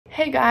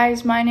Hey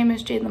guys, my name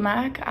is Jade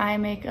LeMac. I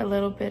make a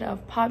little bit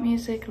of pop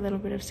music, a little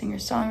bit of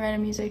singer-songwriter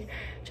music,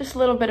 just a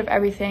little bit of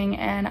everything,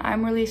 and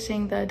I'm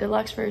releasing the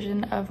deluxe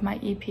version of my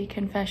EP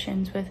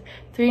Confessions with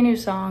 3 new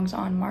songs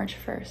on March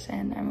 1st,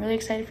 and I'm really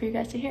excited for you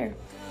guys to hear.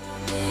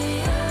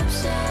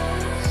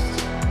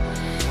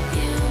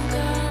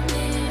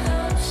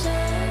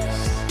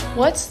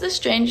 What's the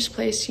strangest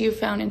place you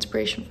found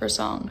inspiration for a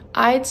song?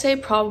 I'd say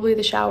probably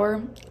the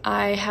shower.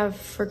 I have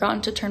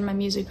forgotten to turn my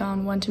music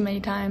on one too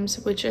many times,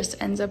 which just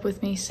ends up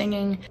with me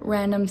singing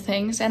random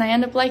things, and I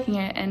end up liking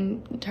it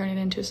and turn it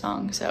into a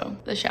song, so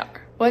the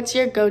shower. What's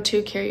your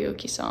go-to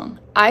karaoke song?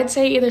 I'd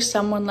say either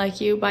Someone Like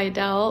You by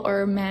Adele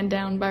or Man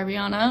Down by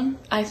Rihanna.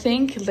 I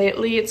think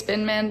lately it's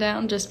been Man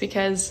Down just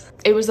because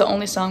it was the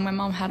only song my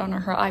mom had on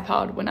her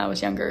iPod when I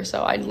was younger,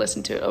 so I'd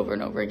listen to it over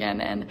and over again,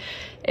 and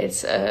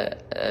it's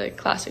a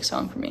classic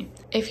song for me.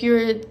 If you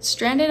were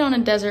stranded on a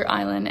desert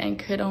island and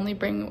could only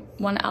bring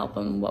one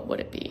album, what would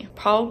it be?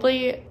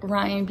 Probably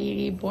Ryan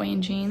Beatty, Boy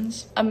in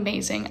Jeans.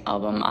 Amazing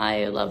album.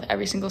 I love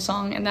every single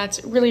song, and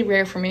that's really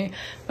rare for me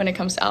when it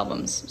comes to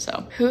albums.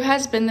 So, who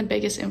has been the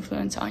biggest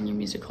influence on your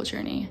musical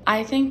journey?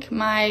 I think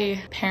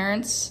my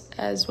parents,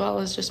 as well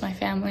as just my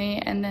family,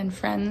 and then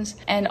friends,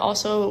 and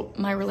also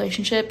my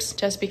relationships,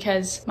 just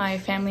because my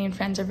family and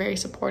friends are very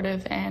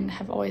supportive and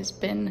have always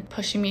been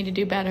pushing me to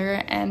do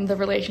better, and the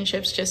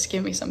relationships just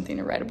give me something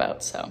to write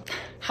about. So,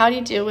 how do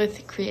you deal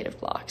with creative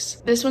blocks?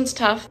 This one's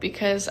tough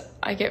because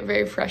I get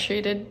very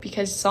frustrated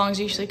because songs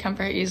usually come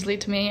very easily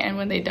to me, and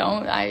when they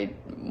don't, I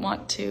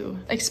want to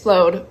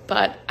explode.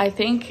 But I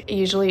think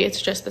usually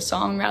it's just the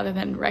song rather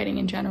than writing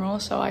in general,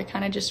 so I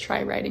kind of just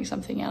try writing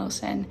something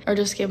else or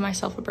just give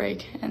myself a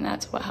break, and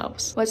that's what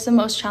helps. What's the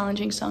most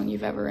challenging song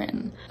you've ever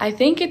written? I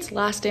think it's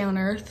Last Day on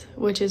Earth,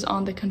 which is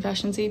on the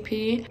Confessions EP.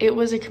 It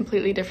was a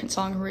completely different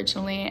song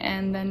originally,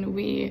 and then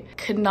we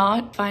could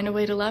not find a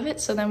way to love it,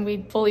 so then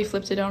we fully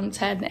flipped it on its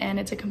head, and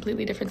it's a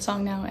completely different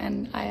song now,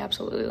 and I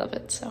absolutely love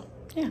it. So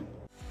yeah.